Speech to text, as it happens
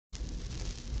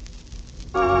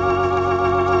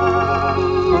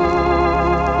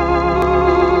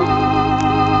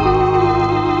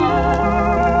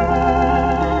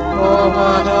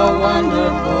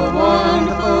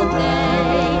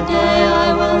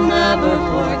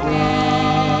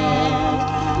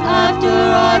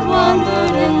I'd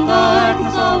wandered in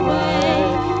darkness away,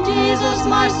 Jesus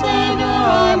my Savior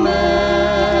I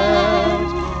met.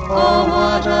 Oh,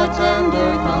 what a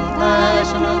tender,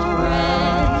 compassionate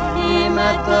friend, He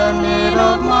met the need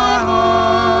of my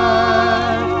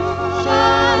heart.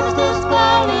 Shadows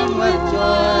dispelling with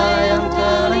joy I am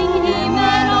telling, He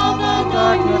made all the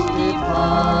darkness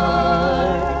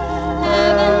depart.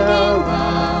 Heaven came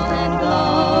down and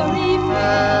glory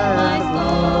filled my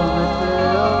soul.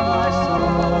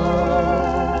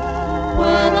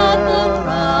 When at the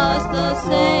cross the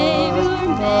Savior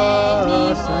made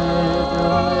me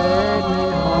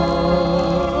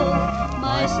whole,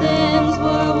 my sins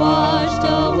were washed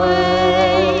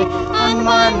away, and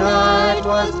my night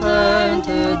was turned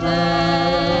to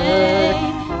day.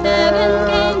 Heaven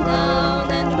came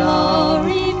down and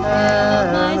glory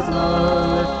filled my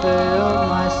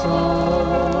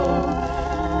soul.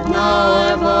 Now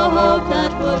I've a hope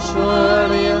that will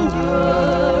surely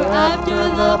endure after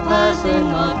the passing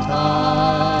of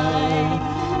time.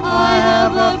 I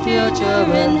have a future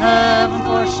in heaven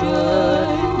for sure,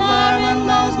 there in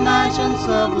those mansions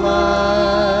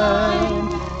sublime.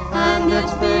 And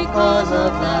it's because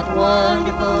of that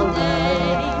wonderful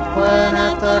day when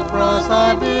at the cross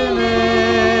I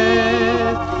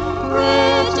believe.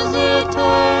 Riches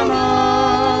eternal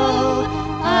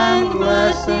and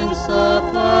blessings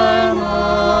supernal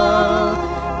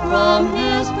from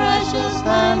His precious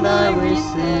hand I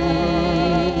receive.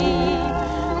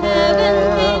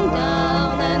 Heaven came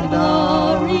down and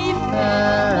glory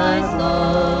filled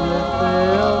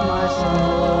my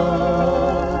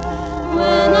soul.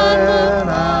 When at the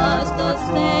cross the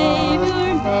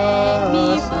Savior made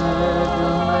me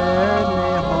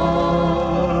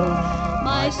whole,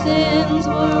 my sins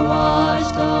were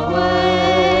washed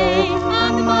away,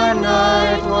 and my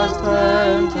night was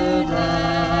turned to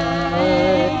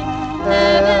day.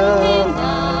 Heaven came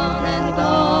down and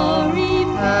glory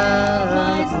filled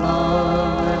my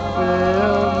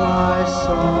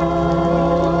soul.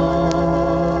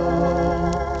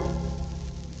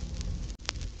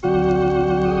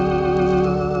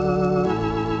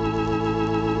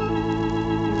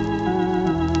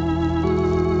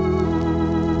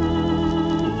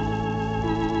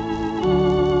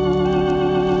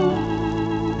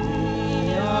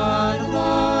 Beyond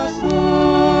the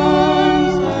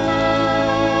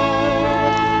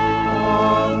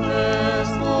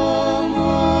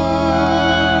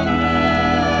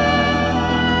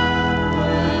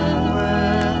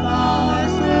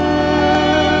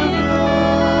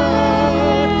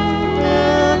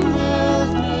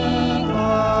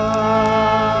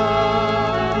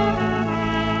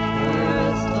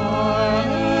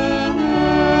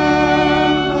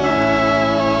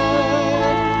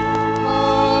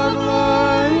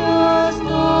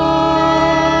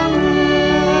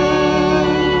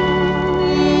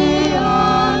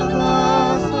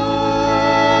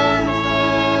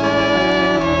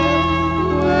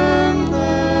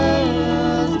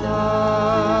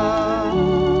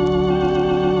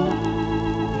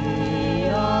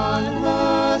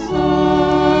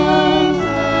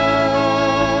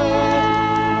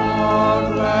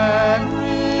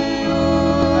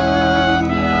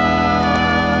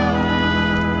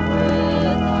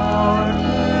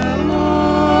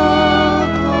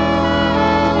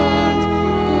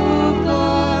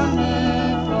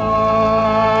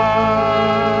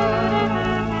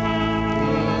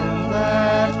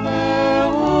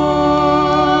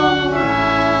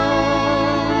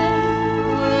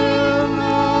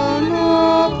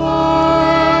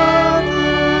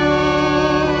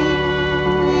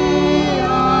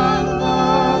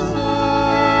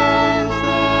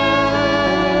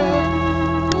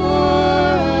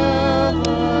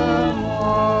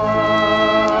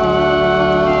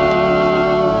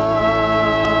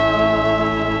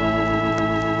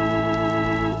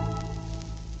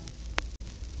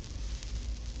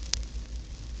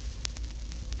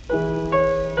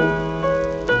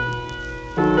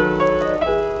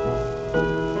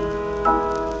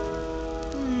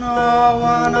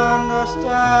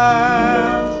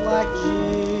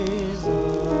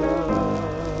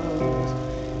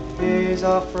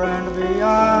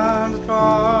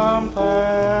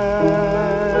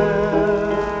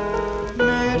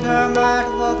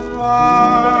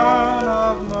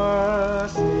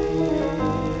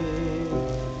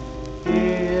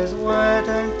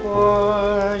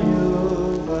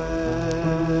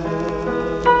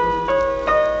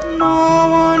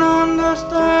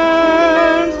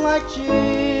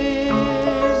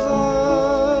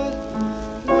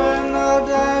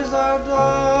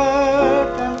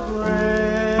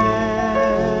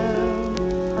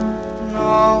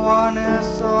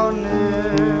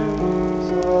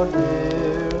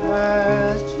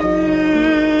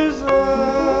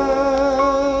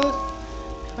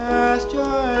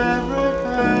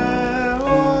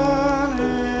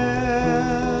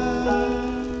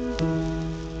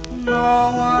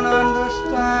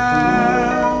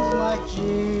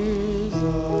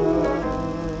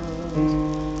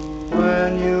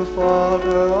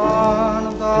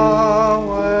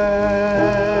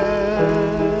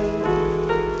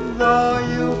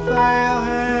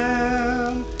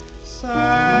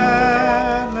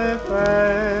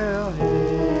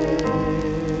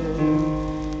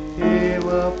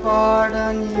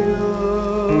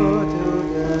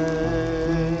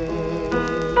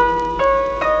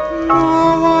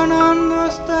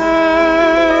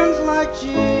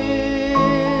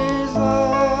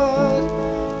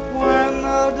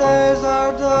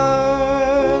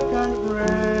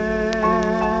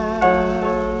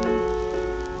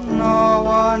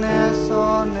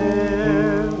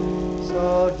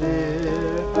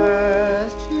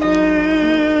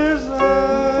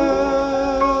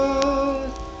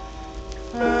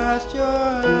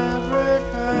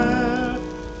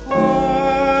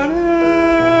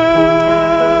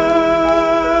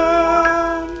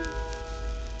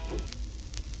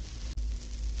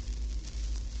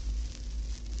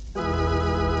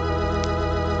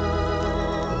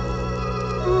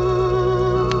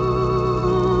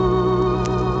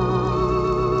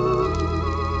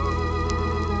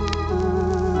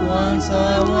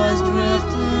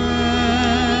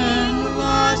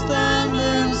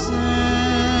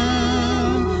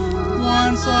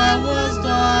I was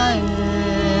dying,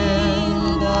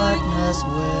 darkness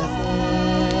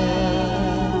within.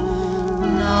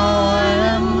 Now I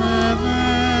am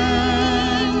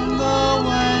living the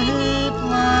way He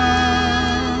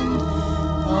planned.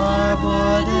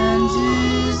 Harbored in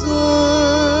Jesus,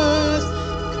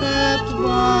 kept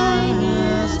by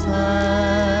His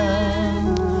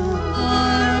hand.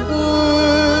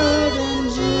 Harbored in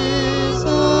Jesus,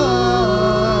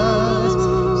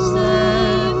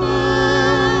 safe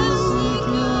and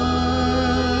secure.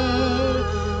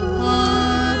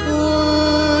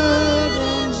 Harbored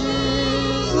in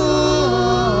Jesus,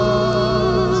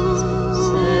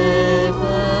 safe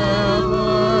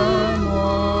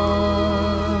evermore.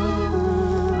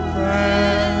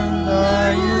 Friend,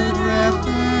 are you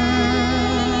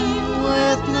drifting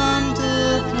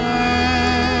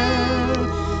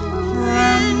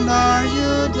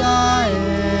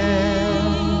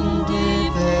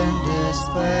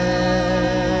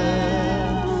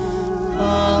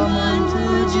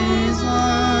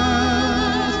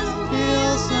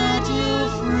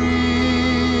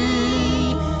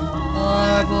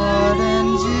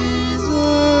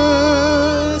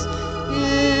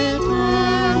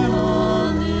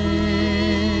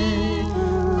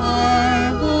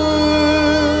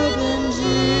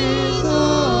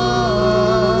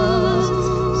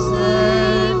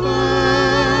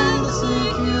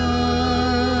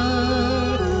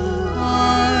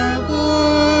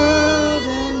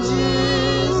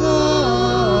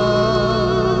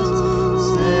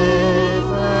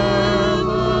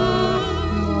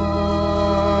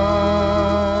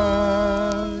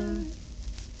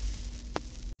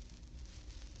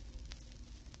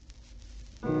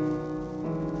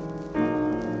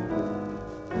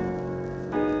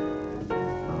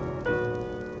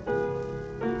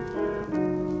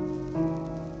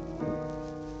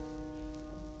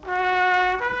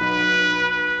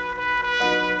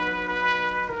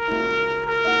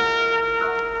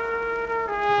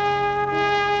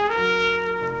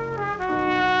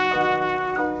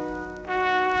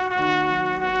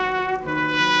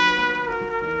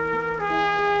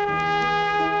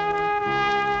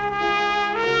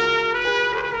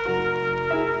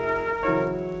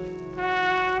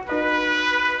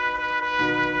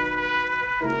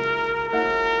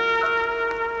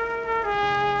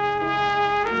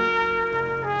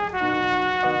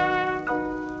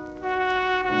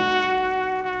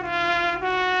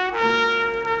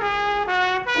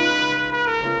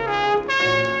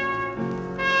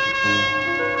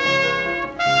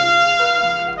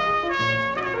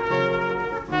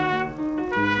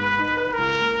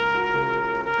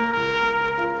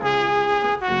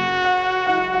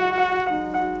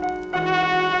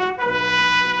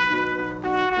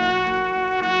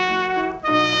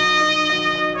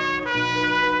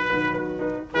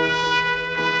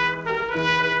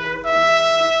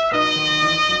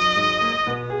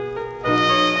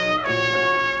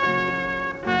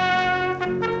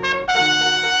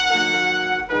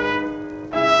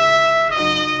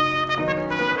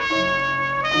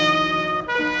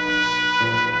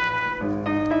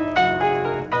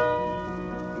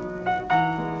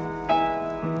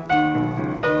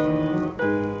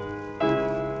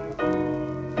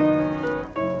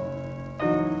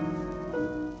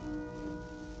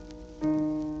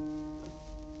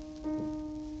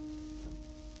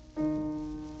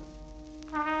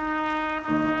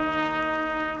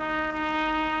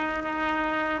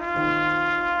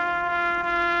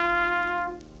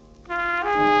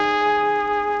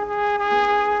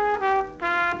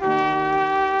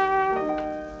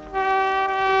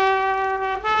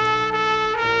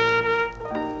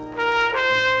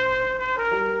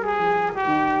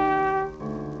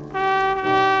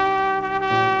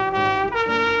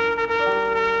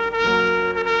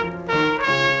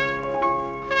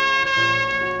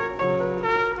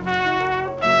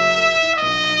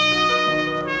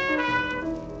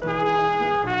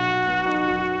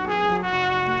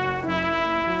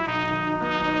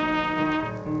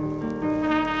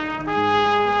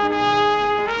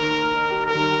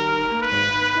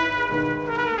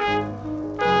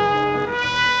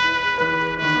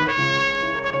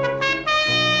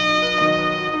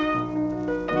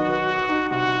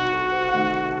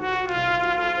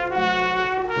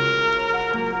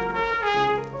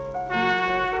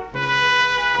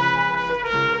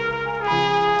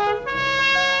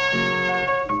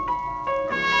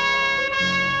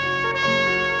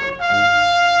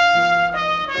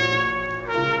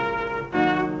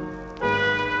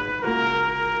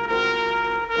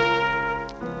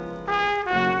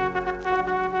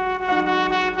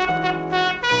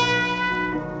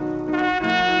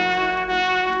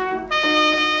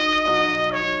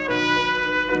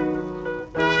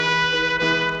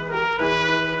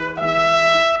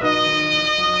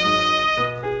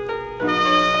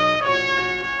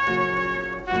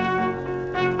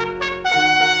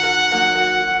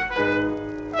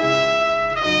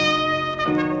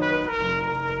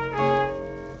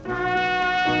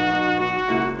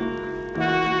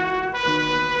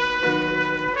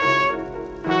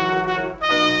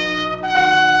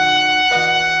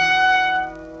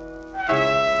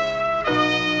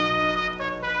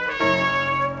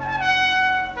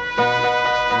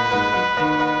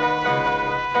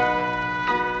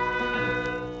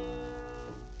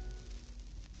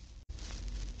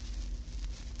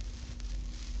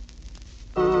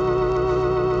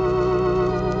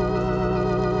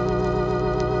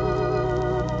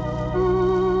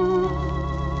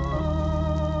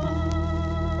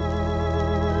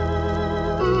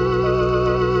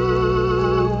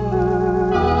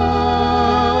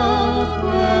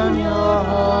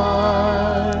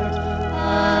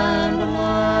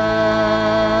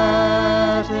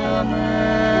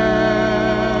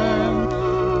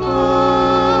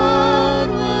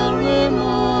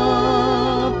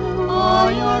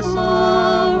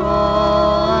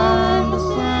sorrow and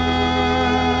sin.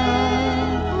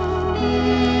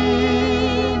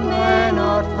 He may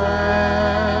not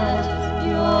pass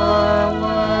your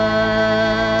way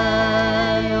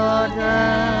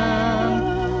again.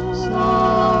 So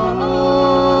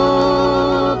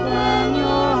open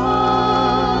your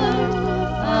heart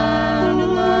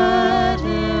and let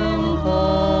him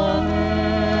come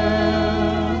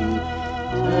in.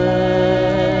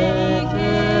 Take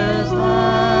his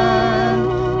hand,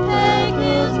 take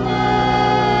his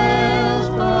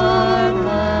nail-scarred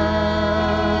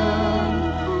hand.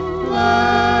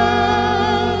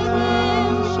 Let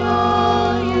him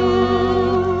show you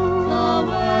the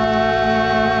way.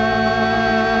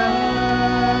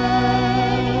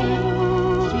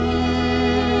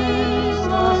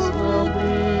 Jesus will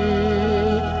be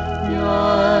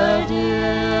your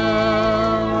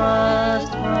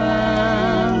dearest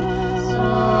friend. So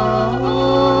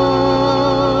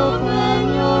open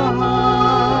your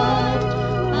heart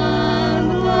and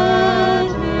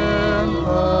let him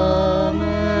come in.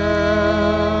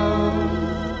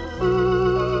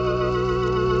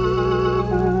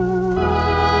 Open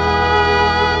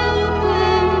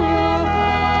your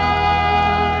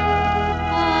heart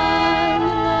and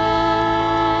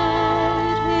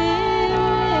let him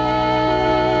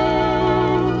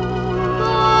in.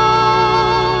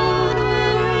 God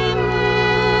will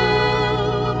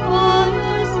remove all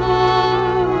your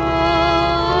sorrow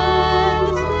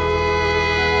and sin.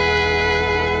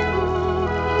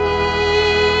 He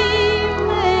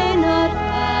may not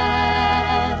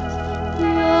pass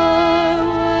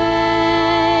your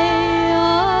way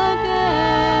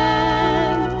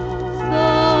again. So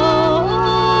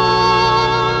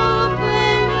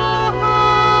open your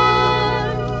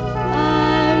heart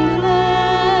and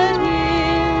let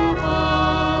him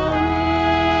come in.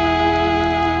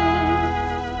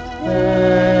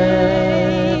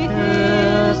 Take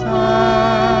his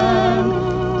hand,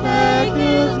 take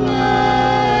his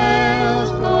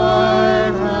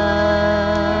nail-scarred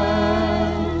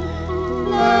hand.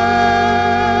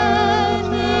 Let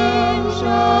him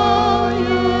show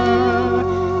you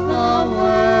the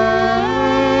way.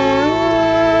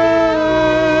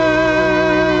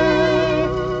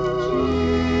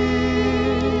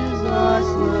 Jesus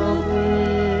will be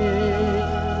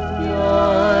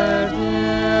your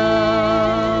dearest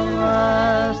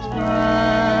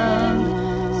friend.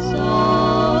 So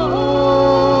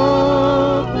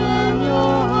open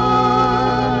your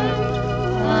heart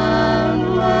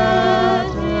and let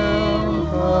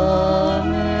him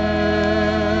come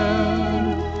in.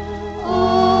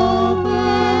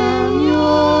 Open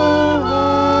your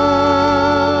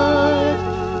heart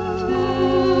to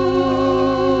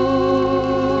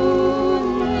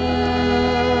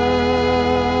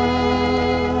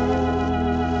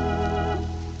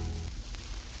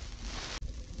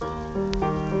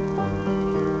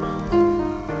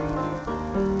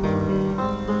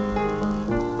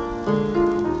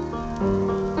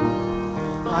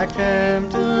I came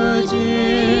to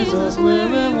Jesus,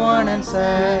 weary, worn, and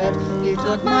sad. He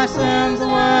took my sins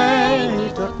away,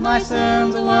 He took my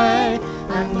sins away.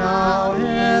 And now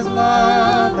His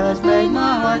love has made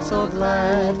my heart so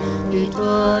glad. He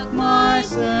took my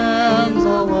sins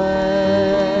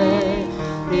away.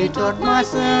 He took my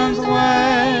sins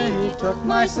away, He took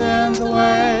my sins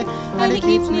away. And He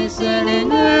keeps me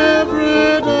singing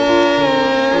every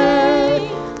day.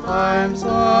 I'm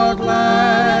so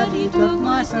glad He took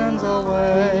my sins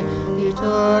away. He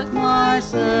took my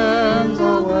sins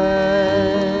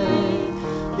away.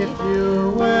 If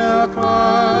you will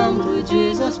come to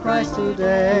Jesus Christ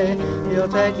today, He'll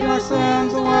take your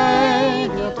sins away.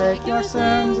 He'll take your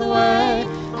sins away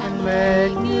and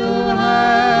make you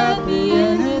happy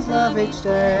in His love each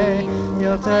day.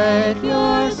 He'll take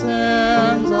your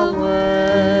sins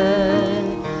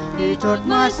away. He took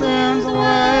my sins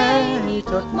away, He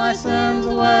took my sins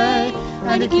away,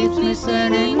 and He keeps me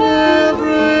singing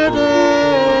every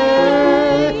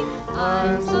day.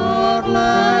 I'm so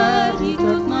glad He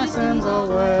took my sins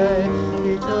away.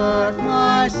 He took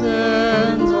my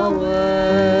sins away.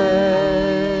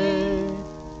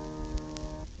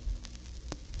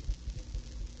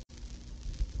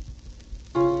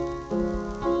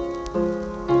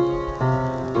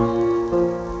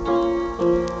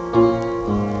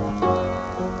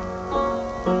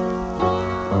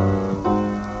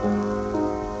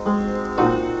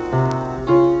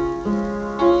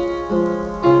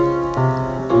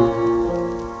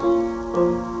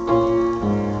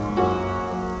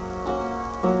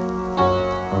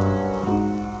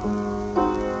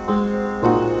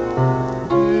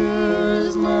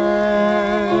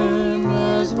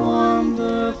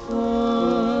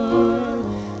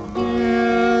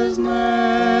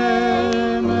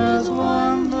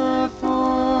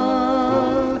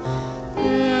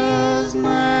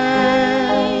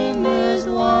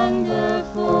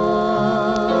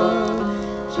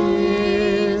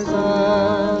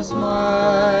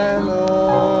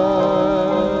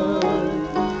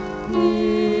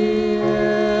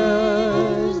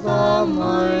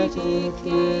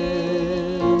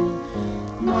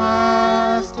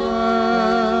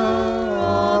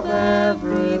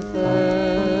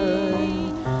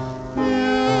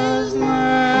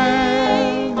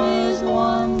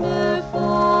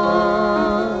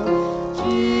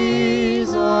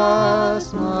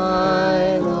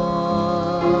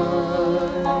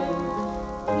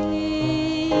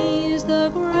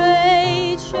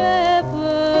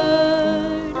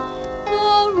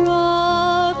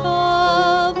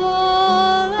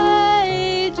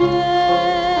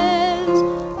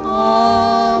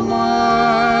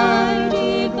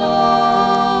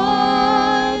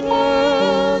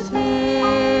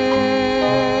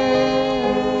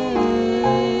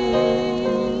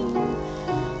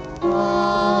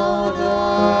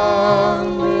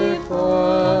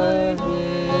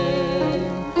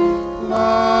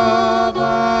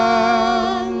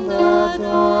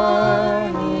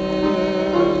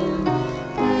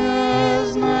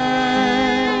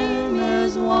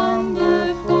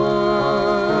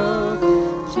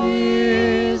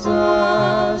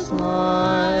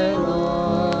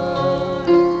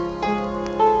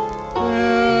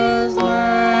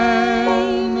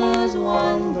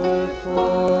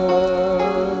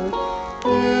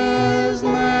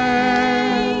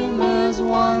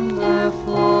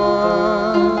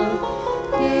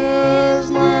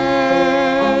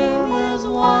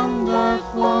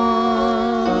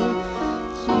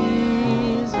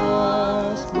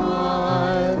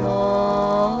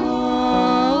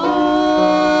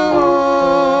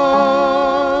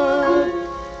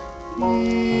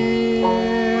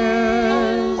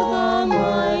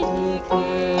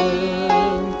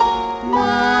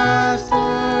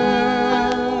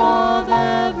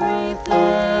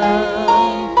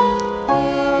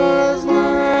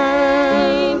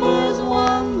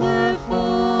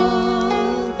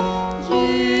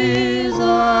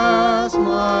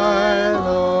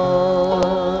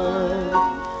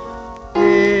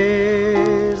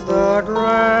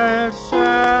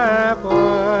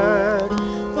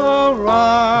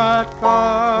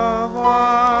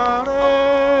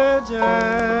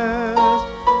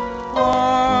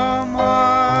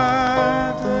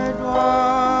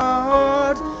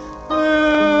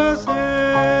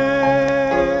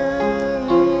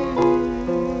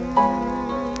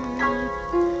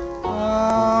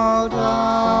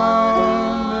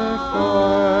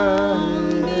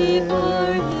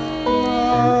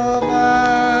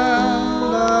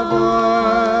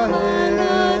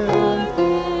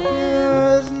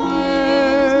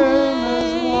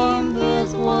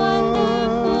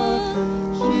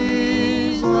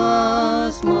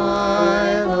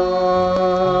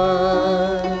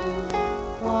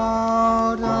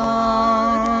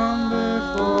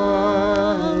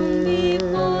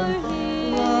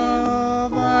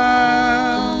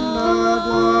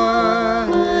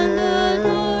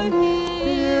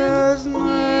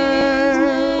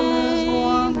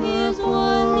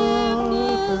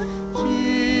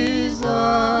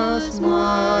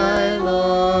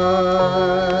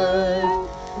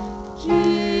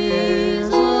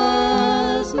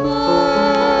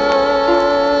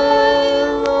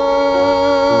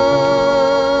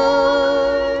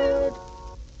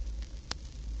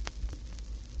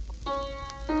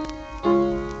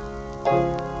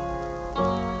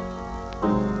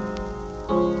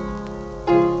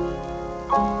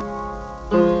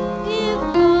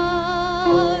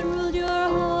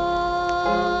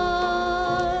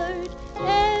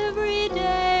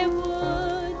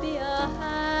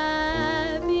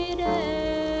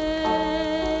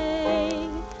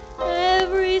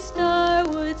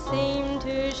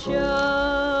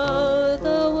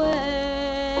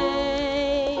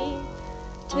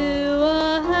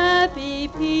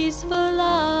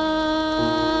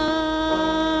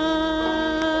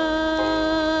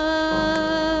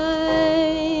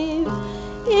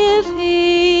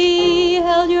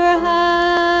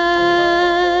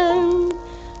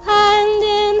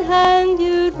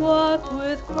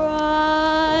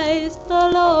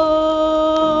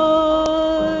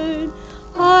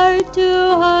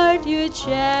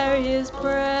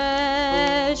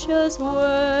 precious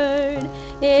word,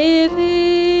 if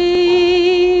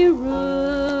He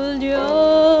ruled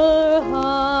your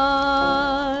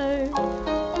heart.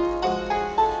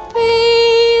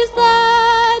 Peace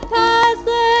that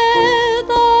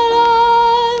passeth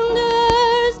all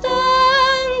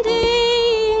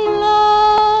understanding,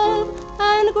 love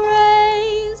and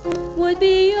grace would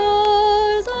be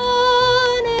yours,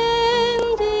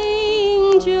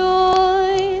 unending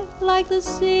joy, like the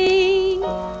sea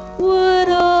would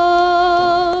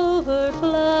overflood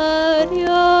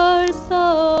your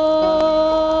soul.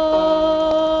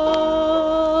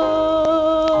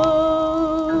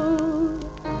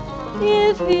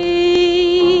 If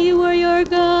He were your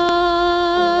guide,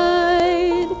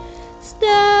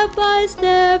 step by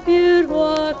step you'd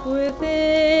walk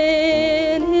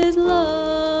within His love.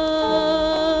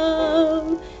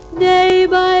 Day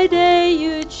by day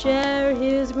you'd share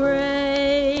His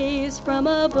grace from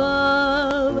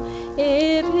above.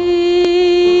 If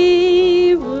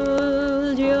He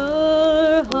ruled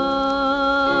your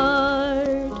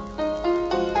heart.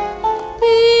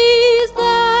 Peace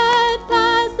that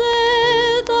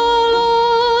passeth all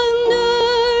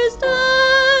understanding,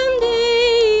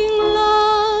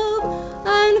 love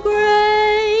and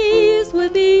grace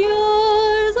would be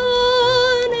yours,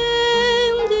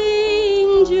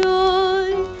 unending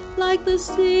joy, like the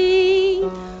sea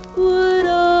would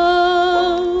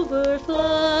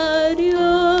overflood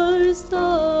your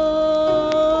soul.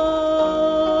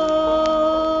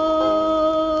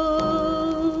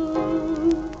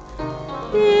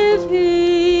 If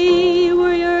He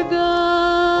were your guide,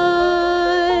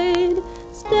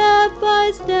 step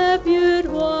by step you'd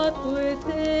walk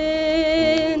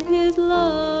within His love.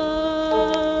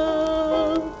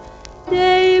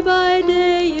 Day by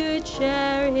day you'd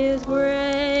share His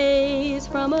grace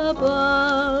from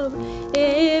above.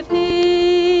 If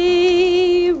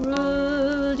He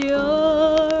ruled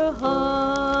your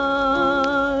heart.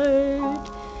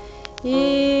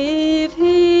 If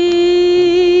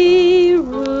He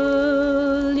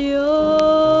ruled your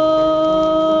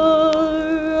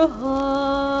heart.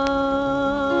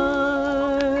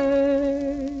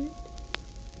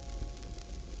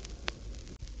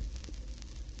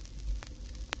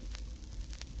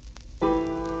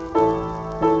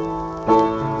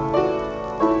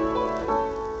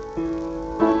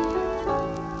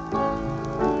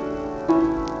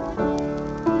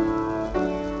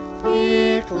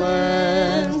 He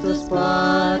cleansed the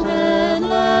spotted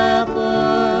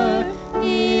leper,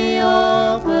 He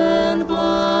opened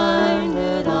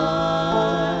blinded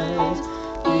eyes,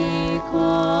 He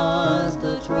caused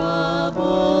the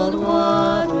troubled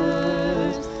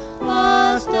waters,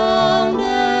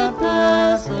 astounded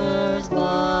passers-by,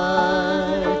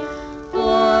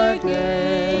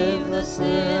 forgave the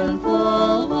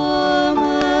sinful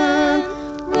woman,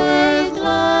 raised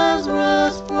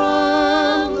Lazarus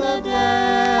from the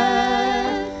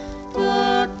dead,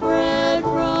 took bread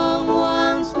from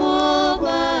one small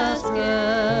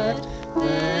basket,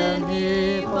 then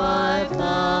He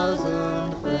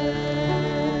 5,000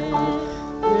 fed.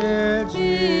 Dear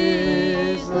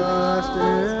Jesus,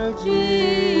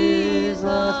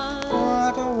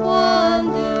 what a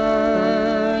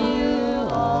wonder you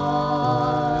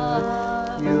are.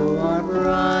 You are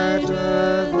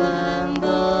brighter than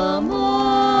the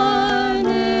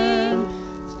morning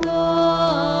star.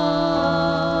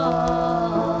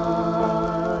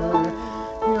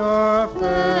 You're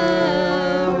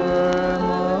fairer,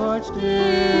 much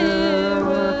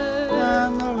dearer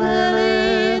than the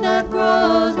lily that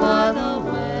grows by the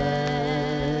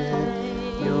way.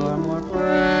 You're more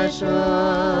precious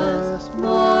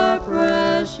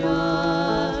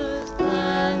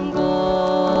than gold.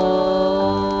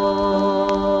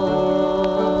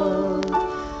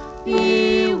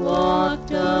 He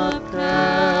walked up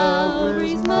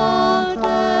Calvary's mountain,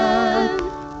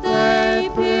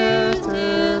 they pierced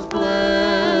His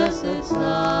blessed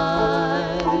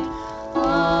side,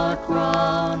 a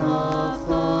crown of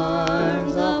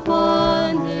thorns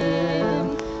upon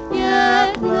Him,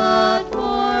 yet not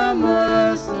for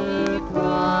mercy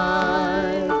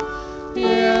cried.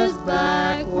 His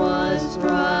back was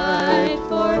striped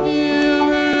for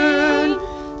healing,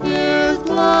 His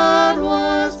blood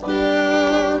was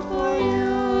spilled for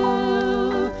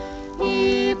you.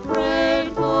 He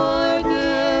prayed,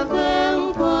 forgive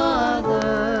them,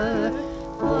 Father,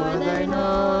 for they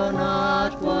know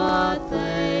not what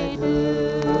they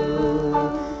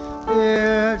do.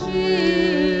 Dear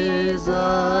Jesus,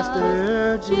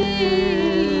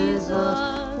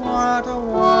 what a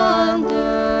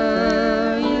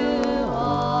wonder you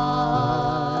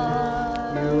are.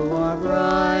 You are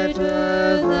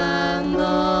brighter than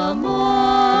the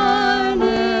morning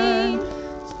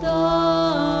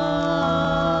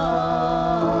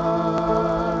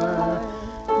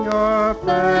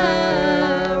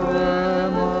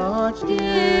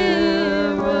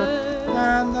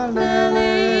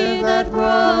lily that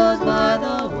grows by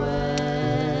the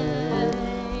way.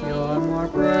 You're more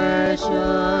precious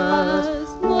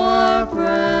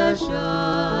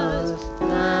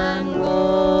than gold.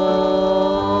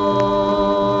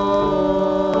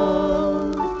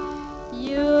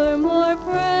 You're more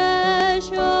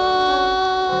precious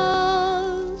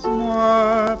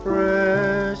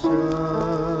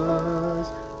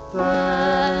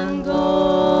than gold.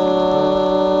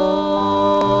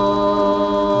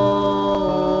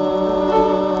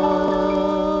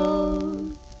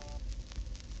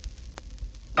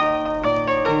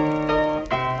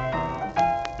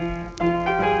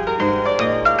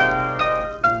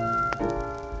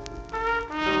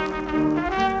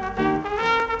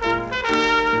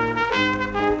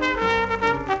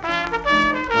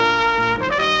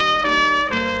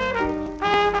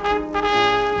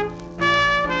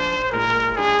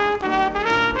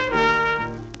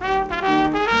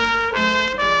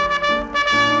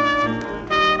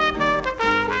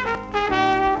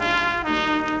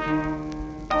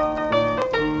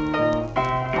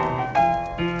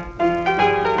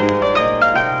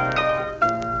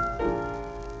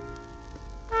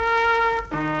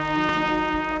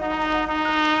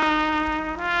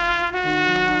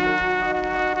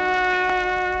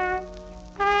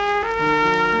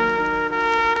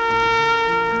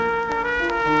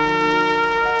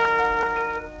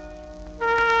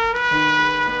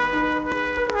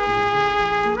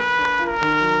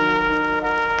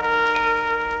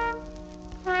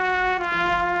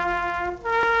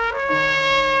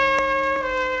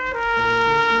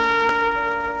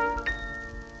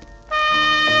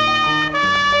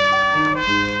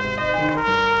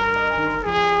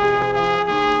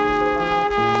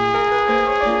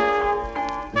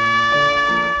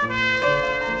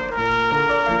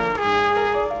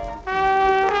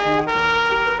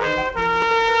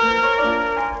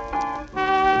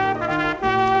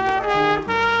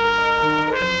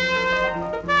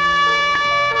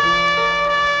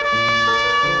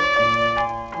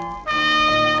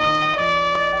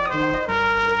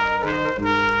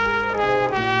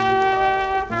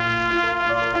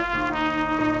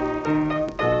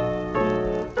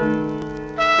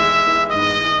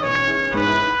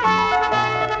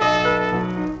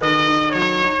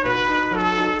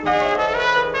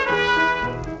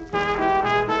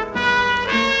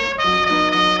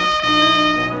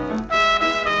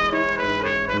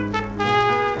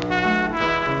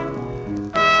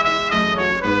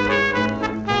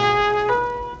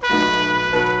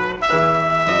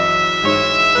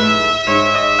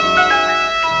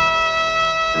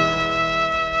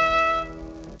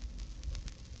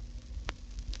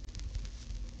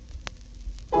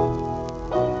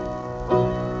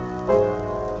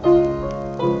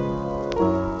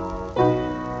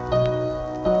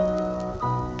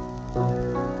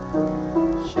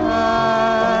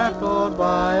 Shackled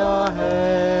by a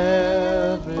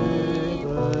heavy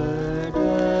burden,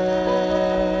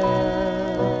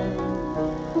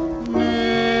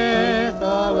 'neath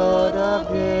a load of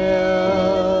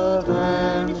guilt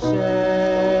and shame,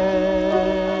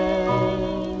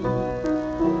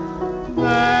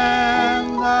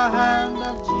 then the hand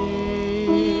of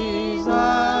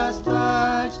Jesus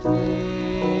touched me,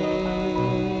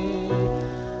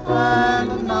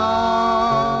 and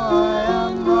now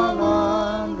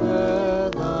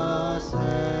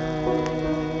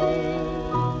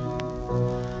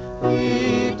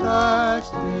He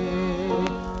touched me,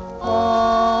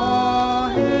 oh,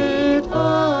 He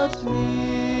touched me,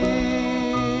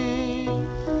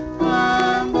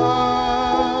 and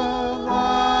oh,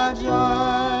 the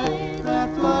joy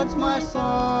that floods my soul.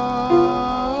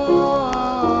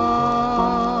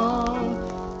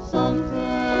 Something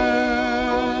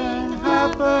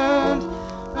happened,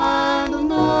 and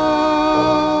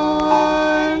now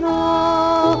I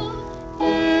know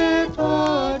He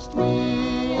touched me.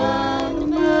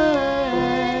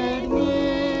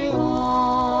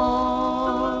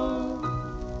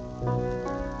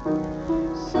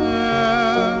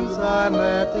 Since I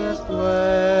met this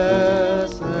blessed